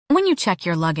When you check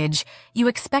your luggage, you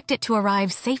expect it to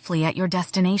arrive safely at your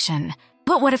destination.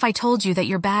 But what if I told you that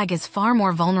your bag is far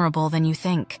more vulnerable than you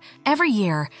think? Every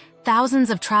year, thousands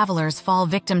of travelers fall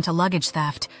victim to luggage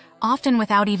theft, often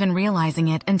without even realizing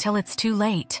it until it's too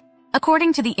late.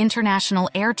 According to the International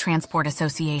Air Transport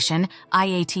Association,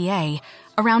 IATA,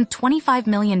 around 25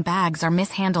 million bags are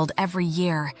mishandled every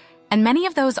year, and many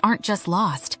of those aren't just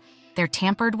lost. They're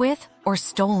tampered with or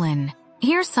stolen.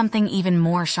 Here's something even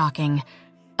more shocking.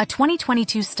 A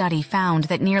 2022 study found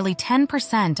that nearly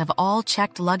 10% of all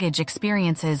checked luggage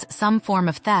experiences some form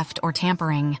of theft or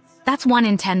tampering. That's 1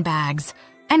 in 10 bags.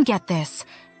 And get this,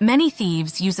 many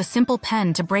thieves use a simple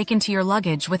pen to break into your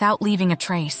luggage without leaving a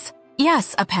trace.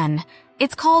 Yes, a pen.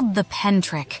 It's called the pen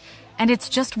trick, and it's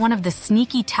just one of the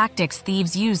sneaky tactics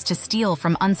thieves use to steal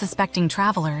from unsuspecting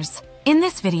travelers. In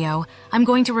this video, I'm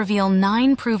going to reveal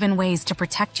 9 proven ways to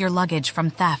protect your luggage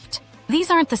from theft. These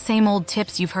aren't the same old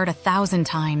tips you've heard 1,000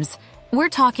 times. We're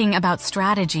talking about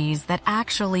strategies that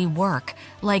actually work,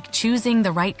 like choosing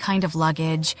the right kind of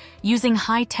luggage, using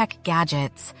high-tech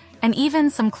gadgets, and even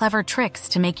some clever tricks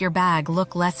to make your bag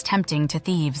look less tempting to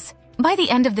thieves. By the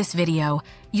end of this video,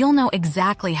 you'll know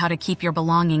exactly how to keep your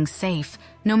belongings safe,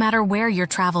 no matter where your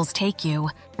travels take you.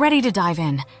 Ready to dive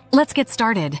in? Let's get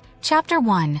started. Chapter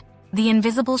 1. The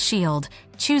Invisible Shield,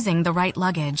 Choosing the Right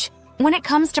Luggage. When it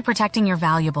comes to protecting your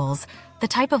valuables, the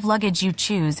type of luggage you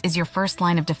choose is your first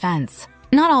line of defense.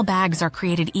 Not all bags are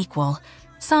created equal.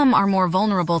 Some are more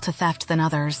vulnerable to theft than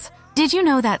others. Did you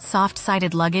know that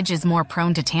soft-sided luggage is more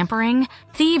prone to tampering?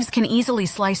 Thieves can easily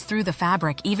slice through the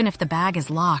fabric even if the bag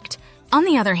is locked. On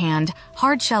the other hand,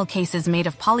 hard-shell cases made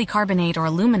of polycarbonate or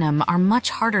aluminum are much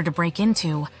harder to break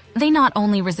into. They not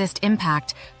only resist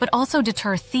impact, but also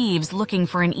deter thieves looking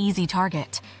for an easy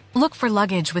target. Look for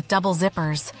luggage with double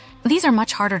zippers. These are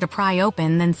much harder to pry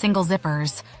open than single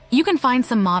zippers. You can find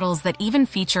some models that even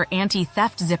feature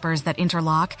anti-theft zippers that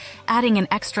interlock, adding an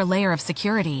extra layer of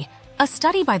security. A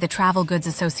study by the Travel Goods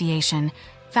Association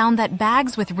found that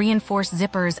bags with reinforced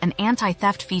zippers and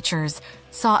anti-theft features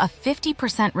saw a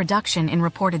 50% reduction in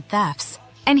reported thefts.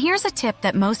 And here's a tip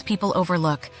that most people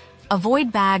overlook.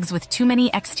 Avoid bags with too many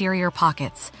exterior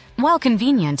pockets. While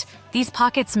convenient, these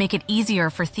pockets make it easier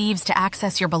for thieves to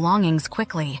access your belongings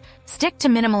quickly. Stick to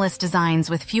minimalist designs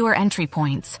with fewer entry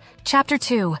points. Chapter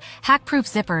 2. Hack-proof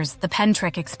zippers, the pen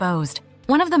trick exposed.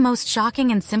 One of the most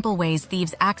shocking and simple ways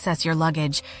thieves access your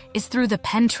luggage is through the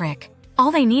pen trick. All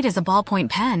they need is a ballpoint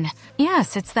pen.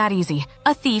 Yes, it's that easy.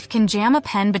 A thief can jam a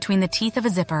pen between the teeth of a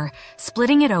zipper,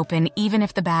 splitting it open even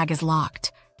if the bag is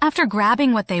locked. After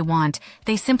grabbing what they want,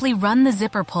 they simply run the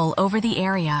zipper pull over the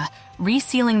area,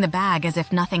 resealing the bag as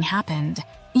if nothing happened.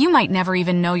 You might never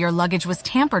even know your luggage was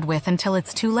tampered with until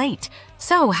it's too late.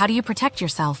 So, how do you protect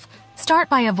yourself? Start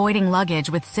by avoiding luggage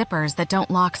with zippers that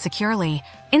don't lock securely.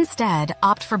 Instead,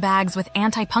 opt for bags with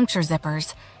anti-puncture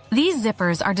zippers. These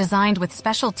zippers are designed with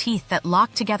special teeth that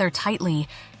lock together tightly,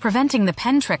 preventing the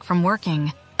pen trick from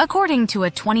working. According to a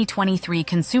 2023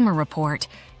 consumer report,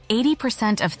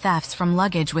 80% of thefts from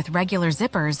luggage with regular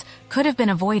zippers could have been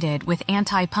avoided with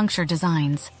anti-puncture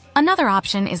designs. Another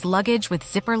option is luggage with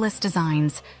zipperless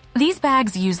designs. These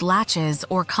bags use latches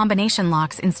or combination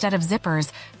locks instead of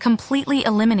zippers, completely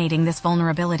eliminating this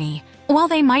vulnerability. While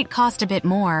they might cost a bit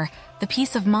more, the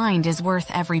peace of mind is worth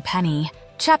every penny.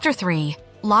 Chapter 3.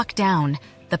 Lock down,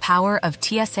 the power of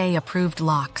TSA-approved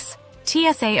locks.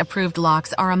 TSA-approved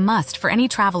locks are a must for any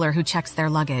traveler who checks their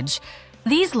luggage.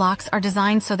 These locks are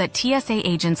designed so that TSA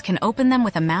agents can open them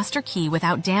with a master key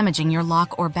without damaging your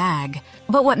lock or bag.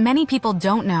 But what many people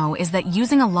don't know is that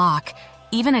using a lock,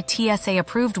 even a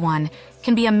TSA-approved one,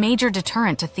 can be a major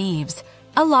deterrent to thieves.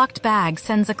 A locked bag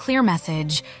sends a clear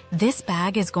message: this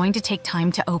bag is going to take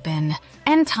time to open.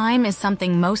 And time is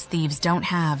something most thieves don't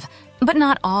have. But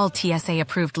not all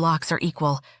TSA-approved locks are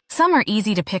equal. Some are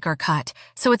easy to pick or cut,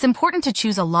 so it's important to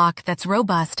choose a lock that's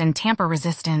robust and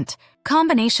tamper-resistant.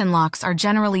 Combination locks are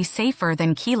generally safer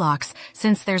than key locks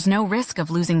since there's no risk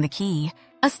of losing the key.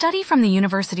 A study from the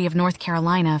University of North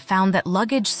Carolina found that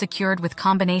luggage secured with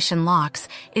combination locks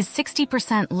is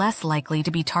 60% less likely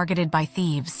to be targeted by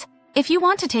thieves. If you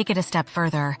want to take it a step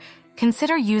further,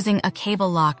 consider using a cable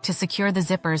lock to secure the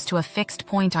zippers to a fixed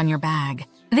point on your bag.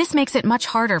 This makes it much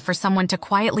harder for someone to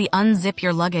quietly unzip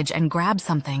your luggage and grab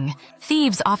something.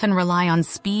 Thieves often rely on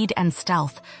speed and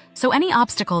stealth, so any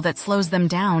obstacle that slows them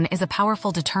down is a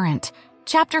powerful deterrent.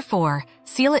 Chapter 4.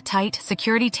 Seal it tight,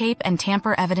 security tape, and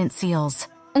tamper-evident seals.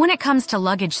 When it comes to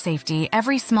luggage safety,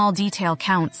 every small detail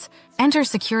counts. Enter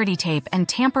security tape and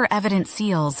tamper-evident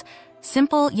seals,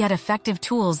 simple yet effective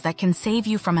tools that can save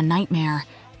you from a nightmare.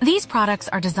 These products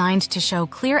are designed to show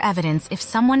clear evidence if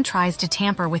someone tries to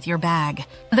tamper with your bag.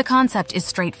 The concept is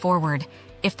straightforward.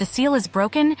 If the seal is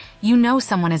broken, you know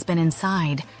someone has been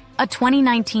inside. A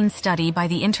 2019 study by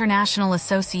the International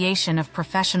Association of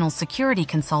Professional Security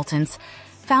Consultants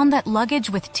found that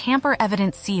luggage with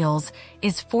tamper-evident seals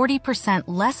is 40%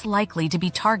 less likely to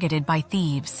be targeted by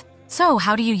thieves. So,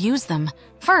 how do you use them?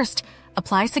 First,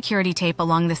 apply security tape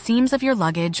along the seams of your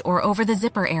luggage or over the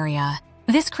zipper area.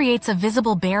 This creates a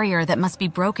visible barrier that must be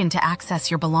broken to access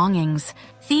your belongings.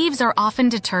 Thieves are often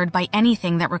deterred by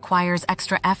anything that requires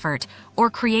extra effort or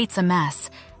creates a mess,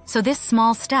 so this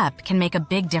small step can make a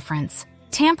big difference.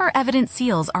 Tamper-evident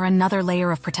seals are another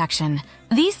layer of protection.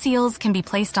 These seals can be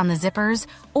placed on the zippers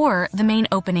or the main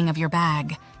opening of your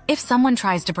bag. If someone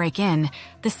tries to break in,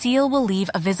 the seal will leave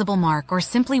a visible mark or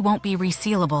simply won't be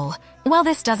resealable. While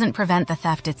this doesn't prevent the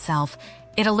theft itself,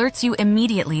 it alerts you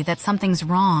immediately that something's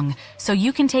wrong, so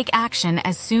you can take action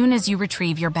as soon as you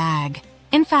retrieve your bag.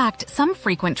 In fact, some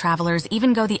frequent travelers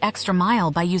even go the extra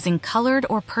mile by using colored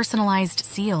or personalized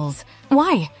seals.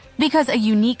 Why? Because a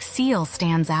unique seal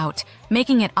stands out,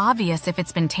 making it obvious if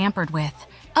it's been tampered with.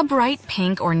 A bright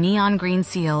pink or neon green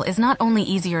seal is not only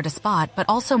easier to spot, but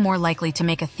also more likely to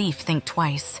make a thief think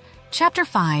twice. Chapter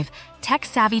 5.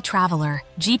 Tech-savvy traveler,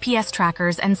 GPS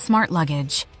trackers, and smart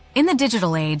luggage. In the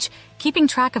digital age, keeping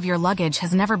track of your luggage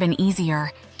has never been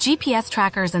easier. GPS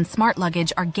trackers and smart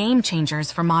luggage are game changers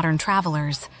for modern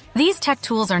travelers. These tech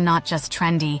tools are not just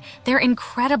trendy, they're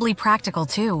incredibly practical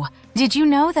too. Did you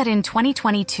know that in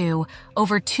 2022,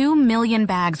 over 2 million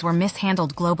bags were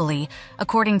mishandled globally,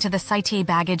 according to the Cite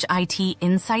Baggage IT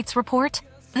Insights report?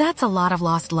 That's a lot of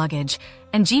lost luggage,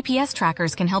 and GPS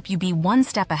trackers can help you be one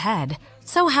step ahead.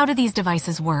 So how do these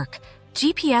devices work?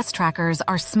 GPS trackers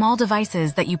are small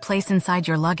devices that you place inside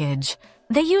your luggage.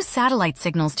 They use satellite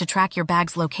signals to track your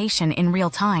bag's location in real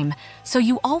time, so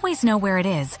you always know where it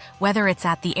is, whether it's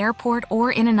at the airport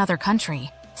or in another country.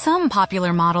 Some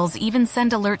popular models even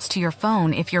send alerts to your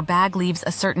phone if your bag leaves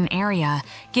a certain area,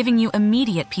 giving you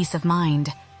immediate peace of mind.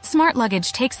 Smart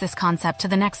luggage takes this concept to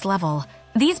the next level.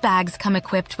 These bags come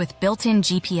equipped with built-in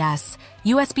GPS,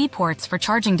 USB ports for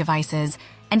charging devices,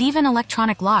 and even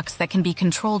electronic locks that can be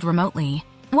controlled remotely.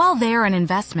 While they're an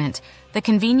investment, the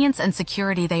convenience and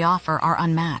security they offer are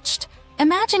unmatched.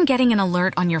 Imagine getting an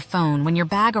alert on your phone when your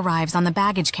bag arrives on the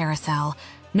baggage carousel.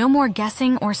 No more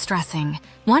guessing or stressing.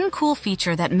 One cool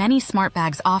feature that many smart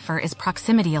bags offer is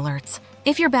proximity alerts.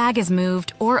 If your bag is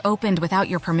moved or opened without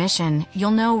your permission,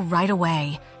 you'll know right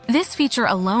away. This feature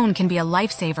alone can be a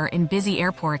lifesaver in busy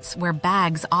airports where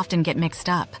bags often get mixed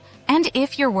up. And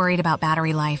if you're worried about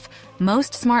battery life,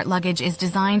 most smart luggage is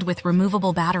designed with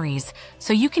removable batteries,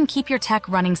 so you can keep your tech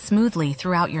running smoothly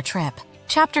throughout your trip.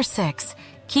 Chapter 6.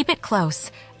 Keep it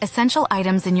close. Essential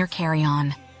items in your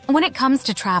carry-on. When it comes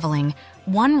to traveling,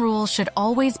 one rule should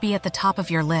always be at the top of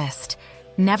your list.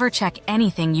 Never check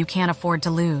anything you can't afford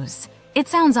to lose. It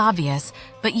sounds obvious,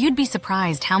 but you'd be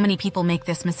surprised how many people make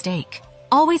this mistake.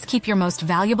 Always keep your most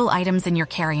valuable items in your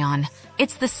carry-on.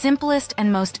 It's the simplest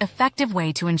and most effective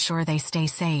way to ensure they stay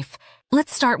safe.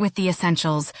 Let's start with the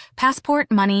essentials: passport,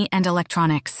 money, and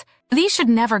electronics. These should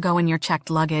never go in your checked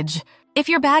luggage. If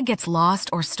your bag gets lost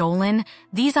or stolen,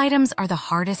 these items are the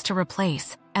hardest to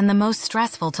replace and the most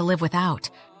stressful to live without.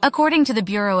 According to the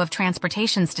Bureau of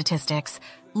Transportation Statistics,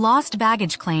 lost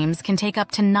baggage claims can take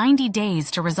up to 90 days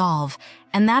to resolve,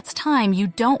 and that's time you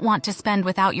don't want to spend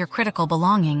without your critical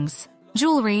belongings.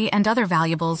 Jewelry and other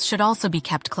valuables should also be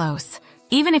kept close.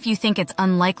 Even if you think it's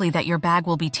unlikely that your bag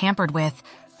will be tampered with,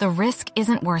 the risk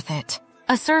isn't worth it.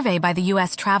 A survey by the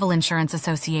U.S. Travel Insurance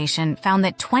Association found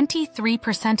that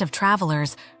 23% of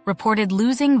travelers reported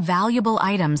losing valuable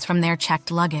items from their checked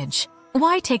luggage.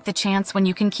 Why take the chance when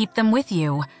you can keep them with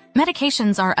you?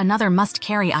 Medications are another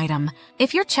must-carry item.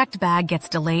 If your checked bag gets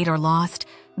delayed or lost,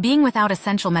 being without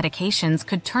essential medications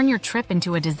could turn your trip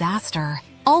into a disaster.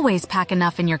 Always pack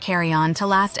enough in your carry-on to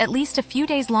last at least a few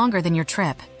days longer than your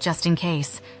trip, just in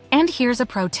case. And here's a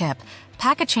pro tip: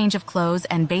 pack a change of clothes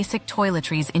and basic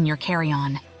toiletries in your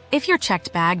carry-on. If your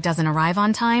checked bag doesn't arrive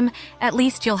on time, at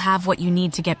least you'll have what you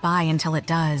need to get by until it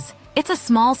does. It's a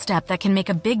small step that can make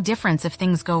a big difference if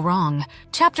things go wrong.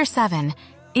 Chapter 7.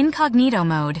 Incognito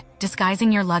mode,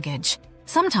 disguising your luggage.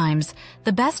 Sometimes,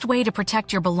 the best way to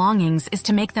protect your belongings is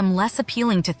to make them less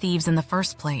appealing to thieves in the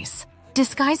first place.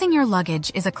 Disguising your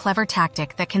luggage is a clever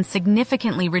tactic that can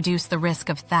significantly reduce the risk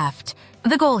of theft.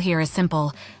 The goal here is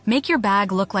simple: make your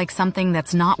bag look like something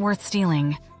that's not worth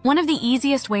stealing. One of the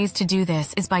easiest ways to do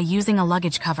this is by using a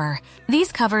luggage cover.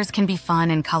 These covers can be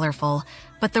fun and colorful,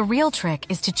 but the real trick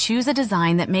is to choose a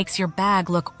design that makes your bag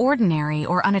look ordinary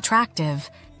or unattractive.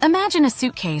 Imagine a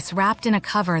suitcase wrapped in a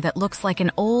cover that looks like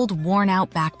an old, worn-out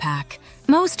backpack.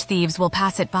 Most thieves will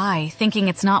pass it by, thinking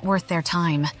it's not worth their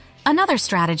time. Another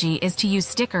strategy is to use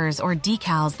stickers or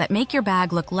decals that make your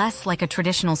bag look less like a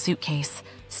traditional suitcase.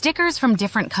 Stickers from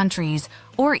different countries,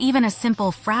 or even a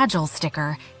simple fragile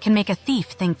sticker, can make a thief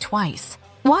think twice.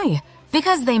 Why?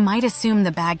 Because they might assume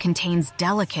the bag contains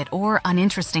delicate or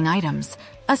uninteresting items.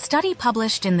 A study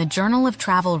published in the Journal of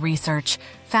Travel Research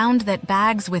found that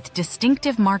bags with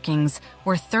distinctive markings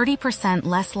were 30%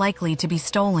 less likely to be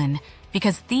stolen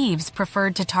because thieves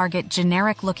preferred to target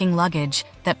generic-looking luggage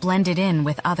that blended in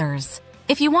with others.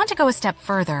 If you want to go a step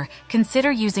further,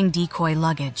 consider using decoy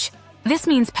luggage. This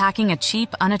means packing a cheap,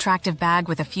 unattractive bag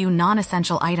with a few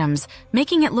non-essential items,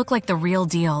 making it look like the real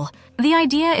deal. The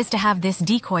idea is to have this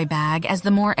decoy bag as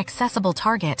the more accessible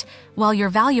target, while your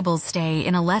valuables stay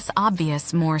in a less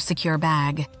obvious, more secure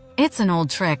bag. It's an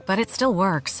old trick, but it still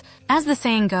works. As the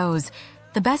saying goes,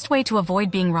 the best way to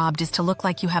avoid being robbed is to look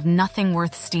like you have nothing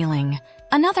worth stealing.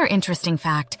 Another interesting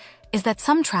fact is that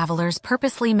some travelers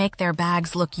purposely make their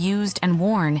bags look used and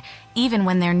worn, even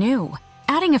when they're new.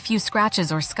 Adding a few scratches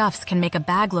or scuffs can make a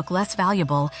bag look less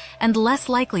valuable and less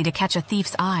likely to catch a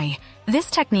thief's eye.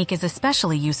 This technique is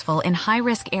especially useful in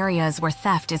high-risk areas where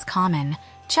theft is common.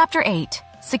 Chapter 8.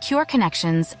 Secure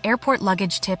Connections, Airport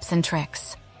Luggage Tips and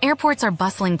Tricks. Airports are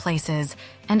bustling places,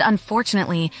 and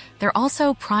unfortunately, they're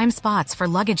also prime spots for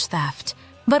luggage theft.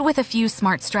 But with a few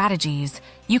smart strategies,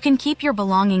 you can keep your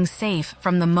belongings safe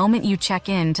from the moment you check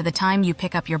in to the time you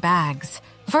pick up your bags.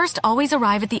 First, always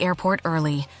arrive at the airport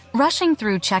early. Rushing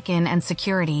through check-in and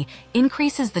security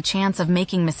increases the chance of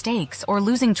making mistakes or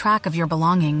losing track of your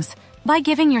belongings. By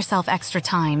giving yourself extra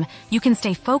time, you can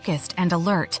stay focused and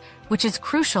alert, which is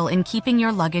crucial in keeping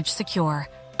your luggage secure.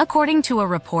 According to a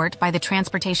report by the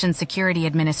Transportation Security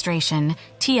Administration,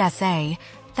 TSA,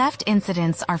 theft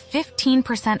incidents are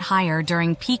 15% higher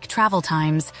during peak travel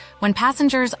times when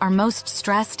passengers are most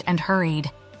stressed and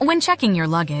hurried. When checking your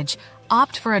luggage,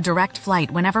 opt for a direct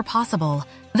flight whenever possible.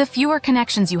 The fewer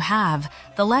connections you have,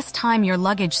 the less time your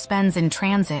luggage spends in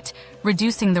transit,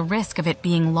 reducing the risk of it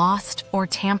being lost or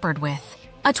tampered with.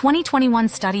 A 2021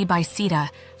 study by IATA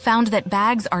found that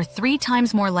bags are 3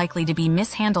 times more likely to be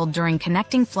mishandled during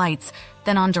connecting flights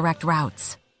than on direct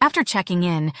routes. After checking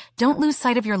in, don't lose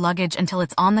sight of your luggage until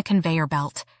it's on the conveyor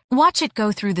belt. Watch it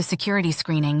go through the security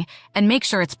screening and make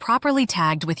sure it's properly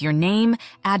tagged with your name,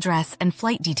 address, and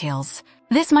flight details.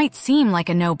 This might seem like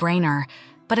a no-brainer,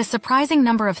 but a surprising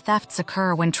number of thefts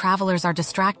occur when travelers are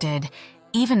distracted,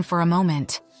 even for a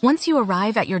moment. Once you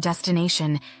arrive at your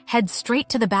destination, head straight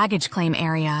to the baggage claim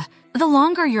area. The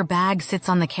longer your bag sits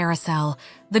on the carousel,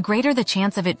 the greater the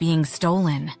chance of it being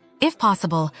stolen. If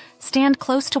possible, stand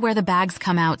close to where the bags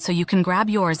come out so you can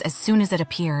grab yours as soon as it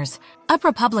appears. A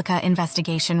ProPublica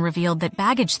investigation revealed that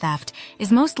baggage theft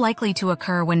is most likely to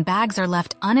occur when bags are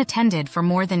left unattended for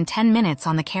more than 10 minutes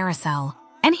on the carousel.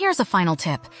 And here's a final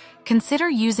tip. Consider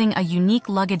using a unique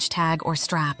luggage tag or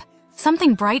strap.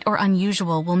 Something bright or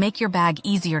unusual will make your bag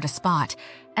easier to spot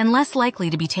and less likely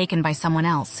to be taken by someone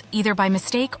else, either by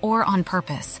mistake or on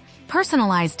purpose.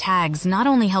 Personalized tags not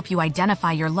only help you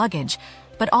identify your luggage,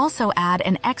 but also add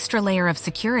an extra layer of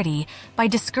security by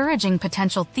discouraging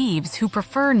potential thieves who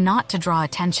prefer not to draw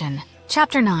attention.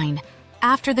 Chapter 9.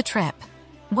 After the trip.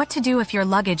 What to do if your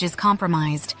luggage is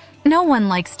compromised. No one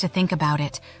likes to think about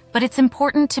it, but it's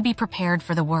important to be prepared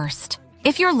for the worst.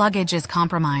 If your luggage is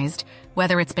compromised,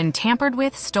 whether it's been tampered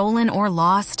with, stolen, or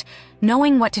lost,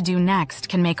 knowing what to do next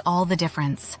can make all the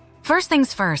difference. First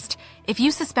things first, if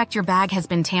you suspect your bag has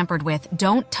been tampered with,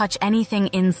 don't touch anything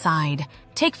inside.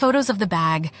 Take photos of the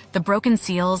bag, the broken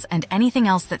seals, and anything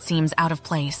else that seems out of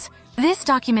place. This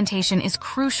documentation is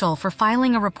crucial for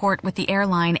filing a report with the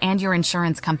airline and your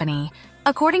insurance company.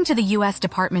 According to the U.S.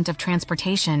 Department of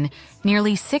Transportation,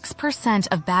 nearly 6%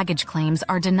 of baggage claims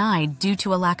are denied due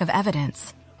to a lack of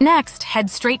evidence. Next,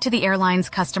 head straight to the airline's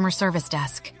customer service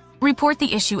desk. Report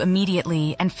the issue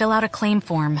immediately and fill out a claim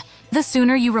form. The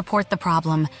sooner you report the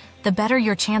problem, the better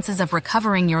your chances of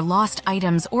recovering your lost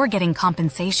items or getting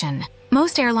compensation.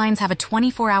 Most airlines have a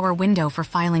 24-hour window for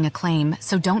filing a claim,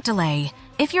 so don't delay.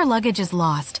 If your luggage is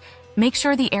lost, make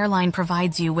sure the airline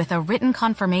provides you with a written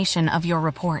confirmation of your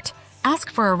report.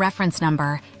 Ask for a reference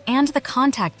number and the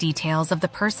contact details of the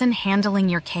person handling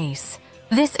your case.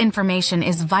 This information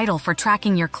is vital for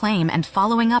tracking your claim and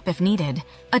following up if needed.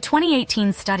 A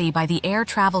 2018 study by the Air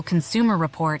Travel Consumer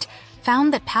Report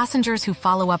found that passengers who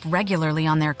follow up regularly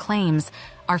on their claims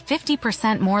are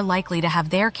 50% more likely to have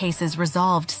their cases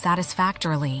resolved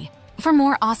satisfactorily. For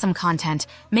more awesome content,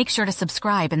 make sure to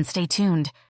subscribe and stay tuned.